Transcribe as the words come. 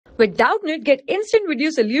With Doubtnut, get instant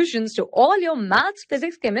video solutions to all your maths,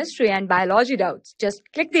 physics, chemistry, and biology doubts. Just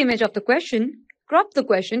click the image of the question, crop the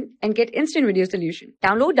question, and get instant video solution.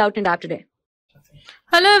 Download Doubtnut app today.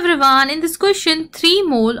 Hello everyone, in this question 3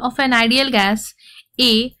 mole of an ideal gas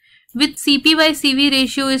A with Cp by Cv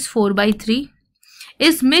ratio is 4/3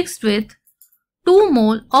 is mixed with 2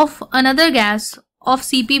 mole of another gas of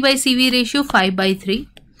Cp by Cv ratio 5/3.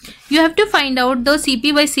 You have to find out the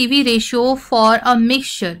Cp by Cv ratio for a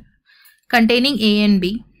mixture containing A and B,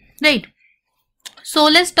 right? So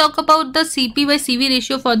let's talk about the Cp by Cv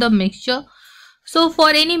ratio for the mixture. So for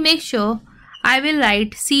any mixture, I will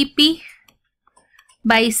write Cp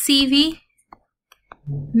by Cv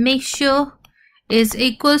mixture is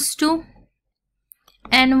equals to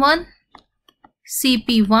N1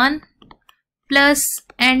 Cp1 plus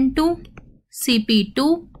N2 Cp2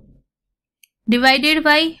 divided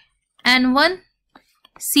by N1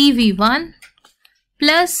 Cv1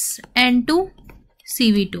 plus N2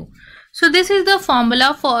 Cv2. So this is the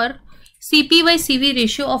formula for Cp by Cv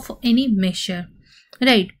ratio of any mixture,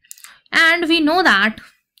 right? And we know that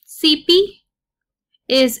Cp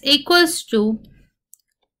is equals to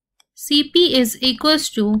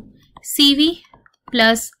Cv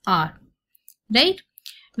plus R, right?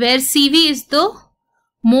 Where Cv is the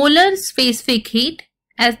molar specific heat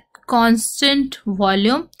at constant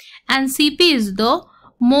volume and Cp is the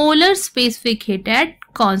molar specific heat at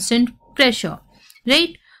constant pressure,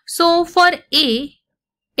 right? So for A,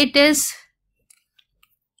 it is,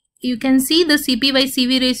 you can see the Cp by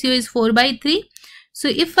Cv ratio is 4/3. So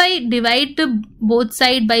if I divide both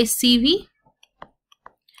sides by Cv,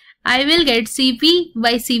 I will get Cp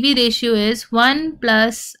by Cv ratio is 1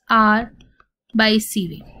 plus R by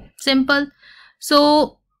Cv. Simple.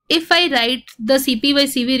 So if I write the Cp by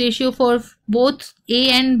Cv ratio for both A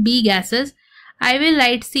and B gases, I will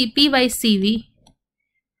write Cp by Cv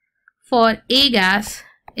for A gas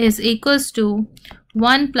is equals to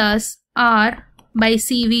 1 plus R by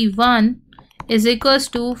Cv1 is equals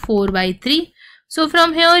to 4/3. So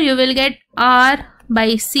from here you will get R by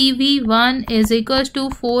Cv1 is equals to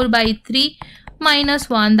 4/3 minus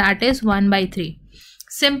 1, that is 1/3.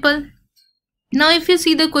 Simple. Now if you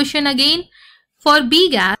see the question again, for B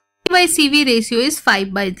gas, Cp by Cv ratio is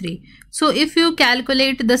 5/3. So if you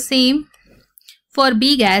calculate the same for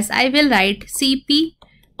B gas, I will write Cp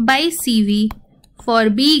by Cv for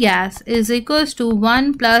B gas is equals to 1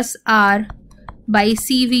 plus R by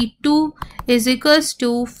Cv2 is equals to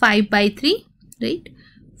 5/3, right?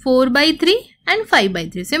 4/3 and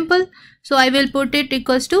 5/3. Simple. So I will put it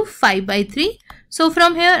equals to 5/3. So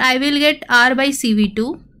from here I will get R by Cv2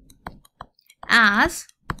 as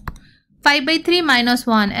 5/3 minus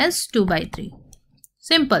 1 is 2/3.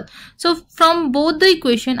 Simple. So from both the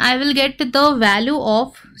equation I will get the value of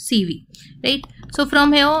Cv, right? So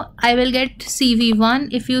from here I will get Cv1.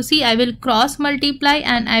 If you see, I will cross multiply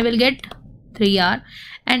and I will get 3R,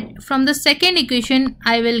 and from the second equation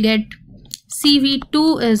I will get Cv2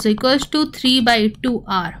 is equals to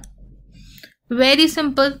 3/2R. Very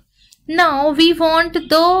simple. Now we want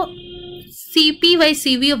the Cp by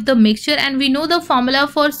Cv of the mixture, and we know the formula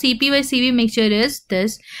for Cp by Cv mixture is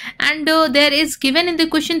this, and there is given in the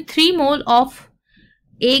question 3 mole of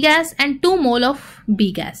A gas and 2 mole of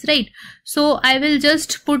B gas, right? So I will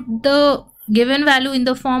just put the given value in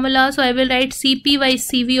the formula. So I will write Cp by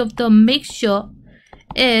Cv of the mixture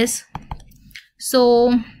is, so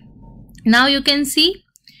now you can see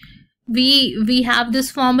we have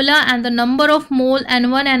this formula, and the number of mole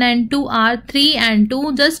N1 and N2 are 3 and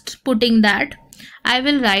 2. Just putting that, I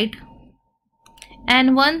will write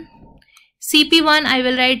N1 Cp1, I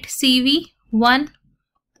will write Cv1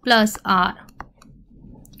 plus R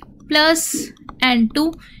plus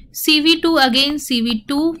N2 Cv2, again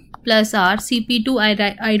Cv2 plus R, Cp2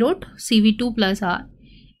 I wrote Cv2 plus R,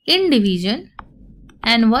 in division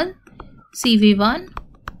N1 Cv1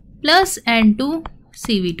 plus N2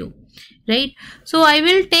 Cv2, right? So I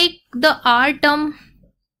will take the R term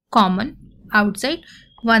common outside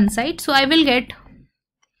one side. So I will get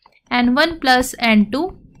N1 plus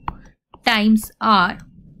N2 times R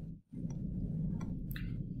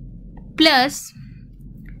plus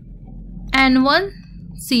N1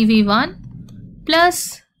 Cv1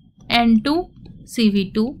 plus N2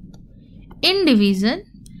 Cv2, in division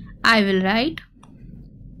I will write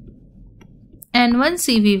N1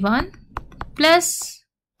 Cv1 plus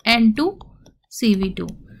N2 Cv2.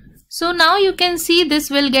 So now you can see this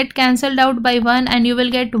will get cancelled out by 1, and you will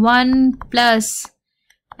get 1 plus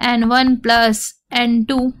N1 plus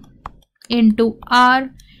N2 into R,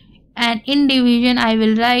 and in division I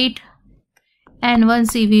will write N1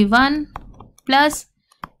 Cv1 plus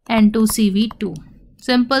N2 Cv2.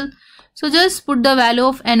 Simple. So just put the value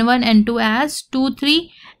of n1, n2 as 2,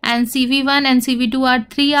 3, and CV1 and CV2 are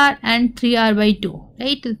 3R and 3R by 2,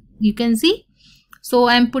 right? You can see. So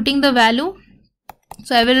I am putting the value.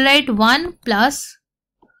 So I will write 1 plus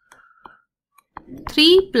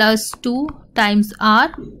 3 plus 2 times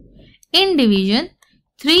R in division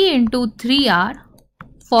 3 into 3R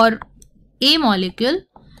for A molecule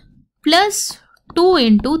plus 2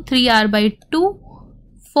 into 3R by 2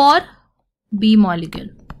 for B molecule.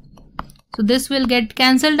 So this will get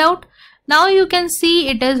cancelled out. Now you can see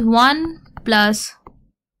it is 1 plus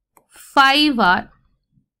 5R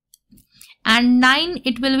and 9,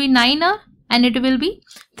 it will be 9R and it will be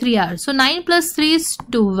 3R. So 9 plus 3 is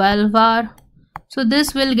 12R. So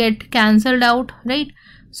this will get cancelled out, right?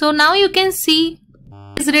 So now you can see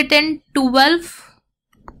it is written 12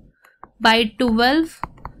 by 12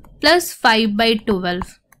 plus 5 by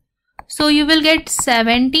 12. So you will get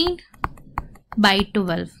 17 by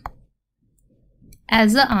 12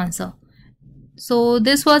 as the answer. So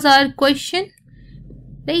this was our question,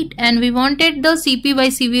 right? And we wanted the CP by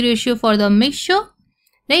CV ratio for the mixture,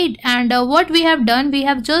 right? And what we have done, we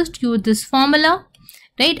have just used this formula,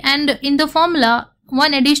 right? And in the formula,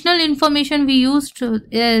 one additional information we used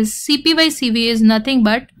is CP by CV is nothing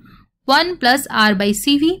but 1 plus R by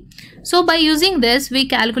CV. So by using this, we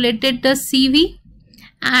calculated the CV,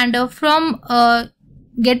 and from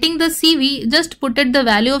getting the CV, just put it the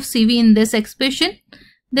value of CV in this expression.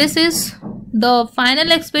 This is the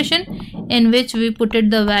final expression in which we put it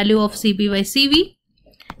the value of CP by CV,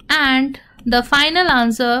 and the final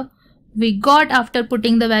answer we got after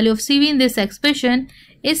putting the value of CV in this expression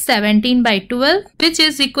is 17 by 12, which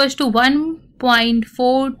is equals to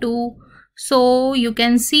 1.42. So you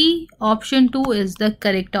can see option 2 is the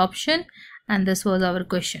correct option, and this was our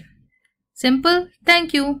question. Simple.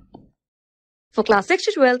 Thank you. For class 6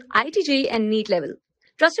 to 12, IIT JEE and NEET level.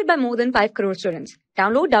 Trusted by more than 5 crore students.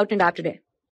 Download Doubtnut app today.